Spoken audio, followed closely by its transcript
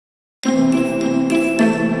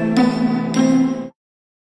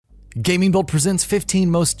GamingBolt presents 15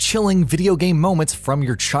 most chilling video game moments from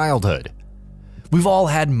your childhood. We've all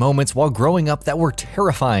had moments while growing up that were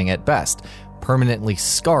terrifying at best, permanently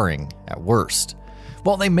scarring at worst.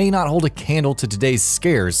 While they may not hold a candle to today's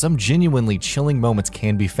scares, some genuinely chilling moments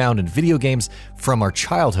can be found in video games from our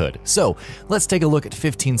childhood. So let's take a look at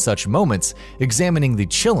 15 such moments, examining the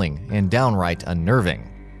chilling and downright unnerving.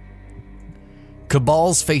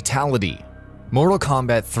 Cabal's Fatality, Mortal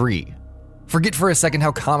Kombat 3. Forget for a second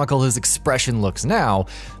how comical his expression looks now.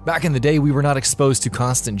 Back in the day, we were not exposed to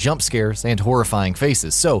constant jump scares and horrifying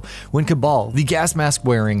faces, so when Cabal, the gas mask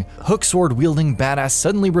wearing, hook sword wielding badass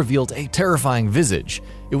suddenly revealed a terrifying visage,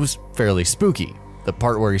 it was fairly spooky. The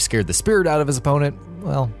part where he scared the spirit out of his opponent,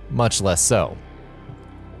 well, much less so.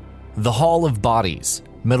 The Hall of Bodies,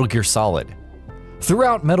 Metal Gear Solid.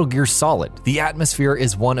 Throughout Metal Gear Solid, the atmosphere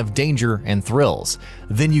is one of danger and thrills.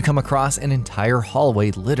 Then you come across an entire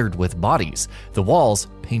hallway littered with bodies, the walls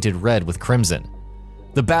painted red with crimson.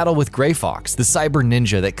 The battle with Grey Fox, the cyber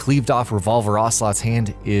ninja that cleaved off Revolver Ocelot's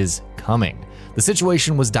hand, is coming. The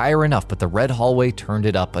situation was dire enough, but the red hallway turned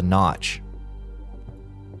it up a notch.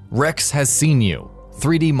 Rex Has Seen You,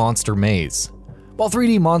 3D Monster Maze. While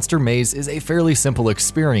 3D Monster Maze is a fairly simple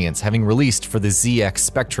experience, having released for the ZX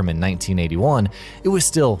Spectrum in 1981, it was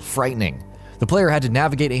still frightening. The player had to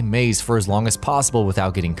navigate a maze for as long as possible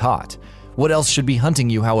without getting caught. What else should be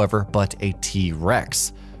hunting you, however, but a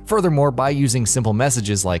T-Rex? Furthermore, by using simple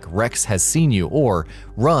messages like Rex has seen you or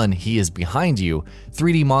Run, he is behind you,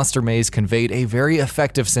 3D Monster Maze conveyed a very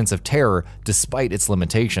effective sense of terror despite its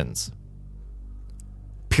limitations.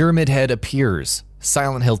 Pyramid Head Appears,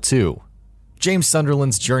 Silent Hill 2. James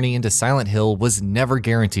Sunderland's journey into Silent Hill was never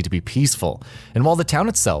guaranteed to be peaceful, and while the town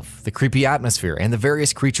itself, the creepy atmosphere, and the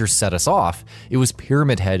various creatures set us off, it was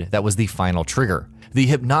Pyramid Head that was the final trigger. The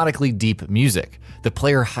hypnotically deep music, the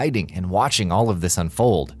player hiding and watching all of this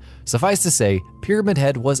unfold. Suffice to say, Pyramid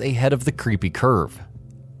Head was ahead of the creepy curve.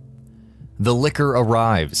 The Licker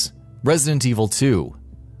Arrives, Resident Evil 2.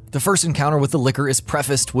 The first encounter with the Licker is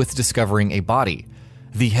prefaced with discovering a body.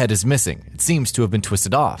 The head is missing. It seems to have been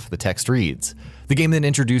twisted off, the text reads. The game then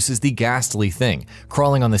introduces the ghastly thing,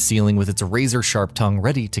 crawling on the ceiling with its razor-sharp tongue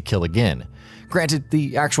ready to kill again. Granted,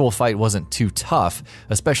 the actual fight wasn't too tough,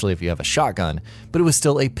 especially if you have a shotgun, but it was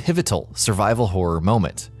still a pivotal survival horror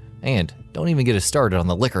moment. And don't even get us started on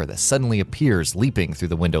the Licker that suddenly appears leaping through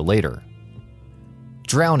the window later.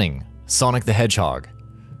 Drowning, Sonic the Hedgehog.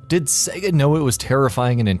 Did Sega know it was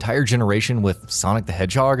terrifying an entire generation with Sonic the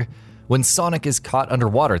Hedgehog? When Sonic is caught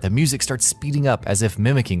underwater, the music starts speeding up as if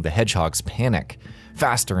mimicking the hedgehog's panic.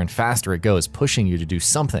 Faster and faster it goes, pushing you to do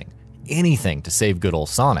something, anything to save good old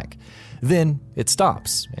Sonic. Then it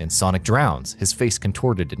stops, and Sonic drowns, his face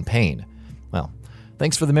contorted in pain. Well,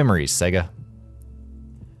 thanks for the memories, Sega.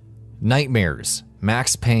 Nightmares,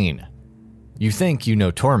 Max Payne. You think you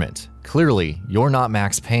know Torment. Clearly, you're not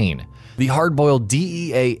Max Payne. The hard-boiled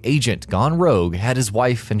DEA agent gone rogue had his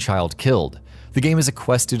wife and child killed. The game is a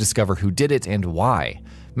quest to discover who did it and why.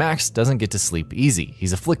 Max doesn't get to sleep easy.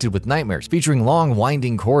 He's afflicted with nightmares featuring long,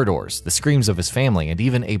 winding corridors, the screams of his family, and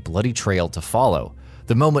even a bloody trail to follow.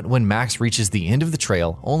 The moment when Max reaches the end of the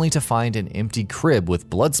trail, only to find an empty crib with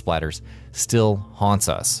blood splatters, still haunts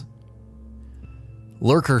us.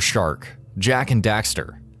 Lurker Shark, Jak and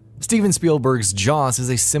Daxter. Steven Spielberg's Jaws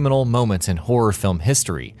is a seminal moment in horror film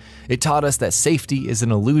history. It taught us that safety is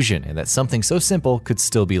an illusion and that something so simple could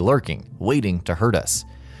still be lurking, waiting to hurt us.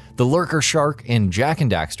 The Lurker Shark in Jak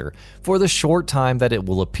and Daxter, for the short time that it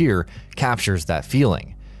will appear, captures that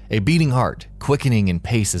feeling. A beating heart, quickening in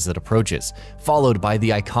pace as it approaches, followed by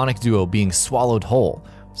the iconic duo being swallowed whole.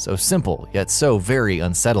 So simple, yet so very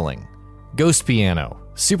unsettling. Ghost Piano,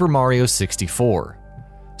 Super Mario 64.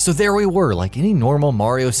 So there we were, like any normal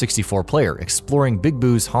Mario 64 player, exploring Big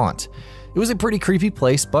Boo's haunt. It was a pretty creepy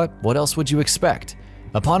place, but what else would you expect?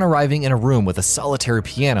 Upon arriving in a room with a solitary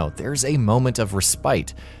piano, there's a moment of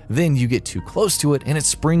respite. Then you get too close to it and it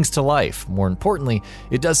springs to life. More importantly,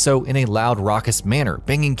 it does so in a loud, raucous manner,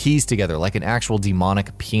 banging keys together like an actual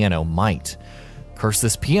demonic piano might. Curse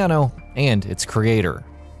this piano and its creator.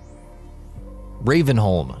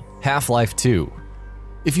 Ravenholm, Half-Life 2.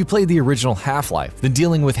 If you played the original Half-Life, then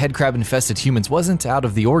dealing with headcrab-infested humans wasn't out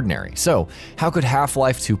of the ordinary, so how could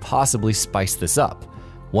Half-Life 2 possibly spice this up?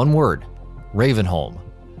 One word, Ravenholm.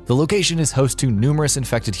 The location is host to numerous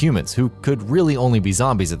infected humans who could really only be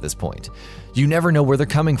zombies at this point. You never know where they're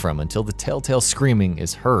coming from until the telltale screaming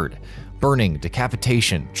is heard. Burning,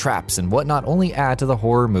 decapitation, traps, and whatnot only add to the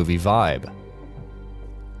horror movie vibe.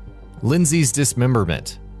 Lindsay's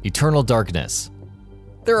Dismemberment, Eternal Darkness.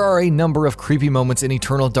 There are a number of creepy moments in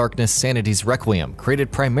Eternal Darkness Sanity's Requiem,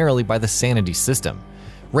 created primarily by the Sanity system.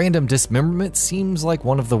 Random dismemberment seems like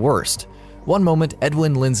one of the worst. One moment,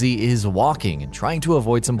 Edwin Lindsay is walking and trying to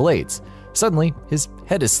avoid some blades. Suddenly, his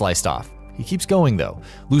head is sliced off. He keeps going though,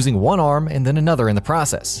 losing one arm and then another in the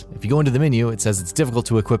process. If you go into the menu, it says it's difficult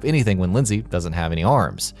to equip anything when Lindsay doesn't have any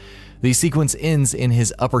arms. The sequence ends in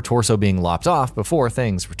his upper torso being lopped off before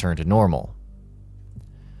things return to normal.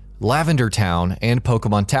 Lavender Town and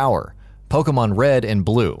Pokemon Tower, Pokemon Red and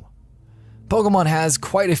Blue. Pokemon has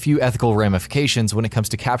quite a few ethical ramifications when it comes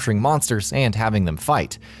to capturing monsters and having them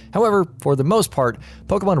fight. However, for the most part,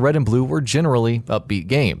 Pokemon Red and Blue were generally upbeat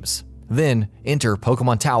games. Then enter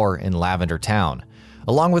Pokemon Tower in Lavender Town.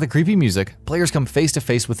 Along with the creepy music, players come face to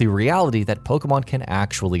face with the reality that Pokemon can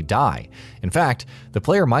actually die. In fact, the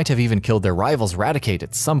player might have even killed their rival's Raticate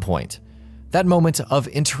at some point. That moment of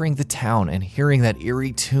entering the town and hearing that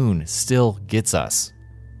eerie tune still gets us.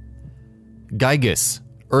 Gygus,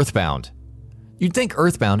 Earthbound. You'd think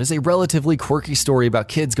Earthbound is a relatively quirky story about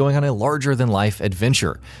kids going on a larger-than-life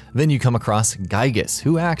adventure. Then you come across Gygus,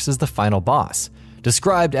 who acts as the final boss.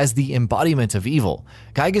 Described as the embodiment of evil,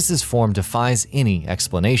 Gygus' form defies any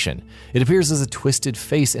explanation. It appears as a twisted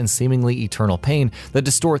face and seemingly eternal pain that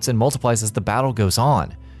distorts and multiplies as the battle goes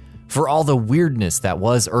on. For all the weirdness that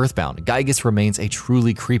was Earthbound, Gygus remains a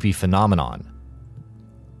truly creepy phenomenon.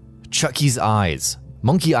 Chucky's Eyes,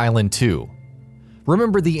 Monkey Island 2.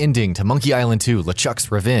 Remember the ending to Monkey Island 2,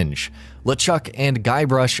 LeChuck's Revenge. LeChuck and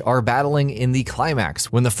Guybrush are battling in the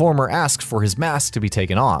climax when the former asks for his mask to be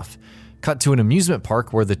taken off. Cut to an amusement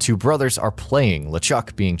park where the two brothers are playing,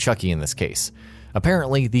 LeChuck being Chucky in this case.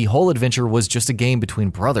 Apparently, the whole adventure was just a game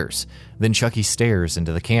between brothers. Then Chucky stares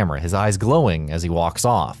into the camera, his eyes glowing as he walks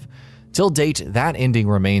off. Till date, that ending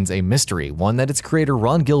remains a mystery, one that its creator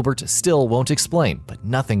Ron Gilbert still won't explain, but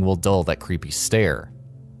nothing will dull that creepy stare.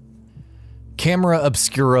 Camera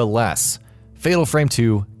Obscura-less, Fatal Frame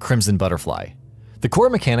 2, Crimson Butterfly. The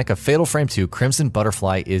core mechanic of Fatal Frame 2 Crimson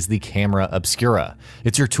Butterfly is the Camera Obscura.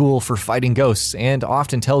 It's your tool for fighting ghosts and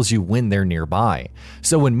often tells you when they're nearby.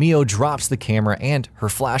 So when Mio drops the camera and her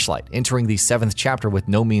flashlight, entering the 7th chapter with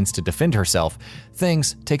no means to defend herself,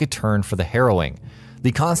 things take a turn for the harrowing.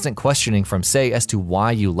 The constant questioning from Sei as to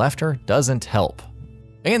why you left her doesn't help.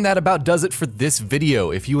 And that about does it for this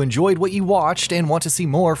video. If you enjoyed what you watched and want to see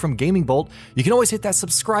more from GamingBolt, you can always hit that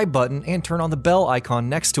subscribe button and turn on the bell icon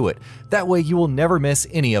next to it. That way you will never miss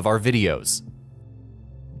any of our videos.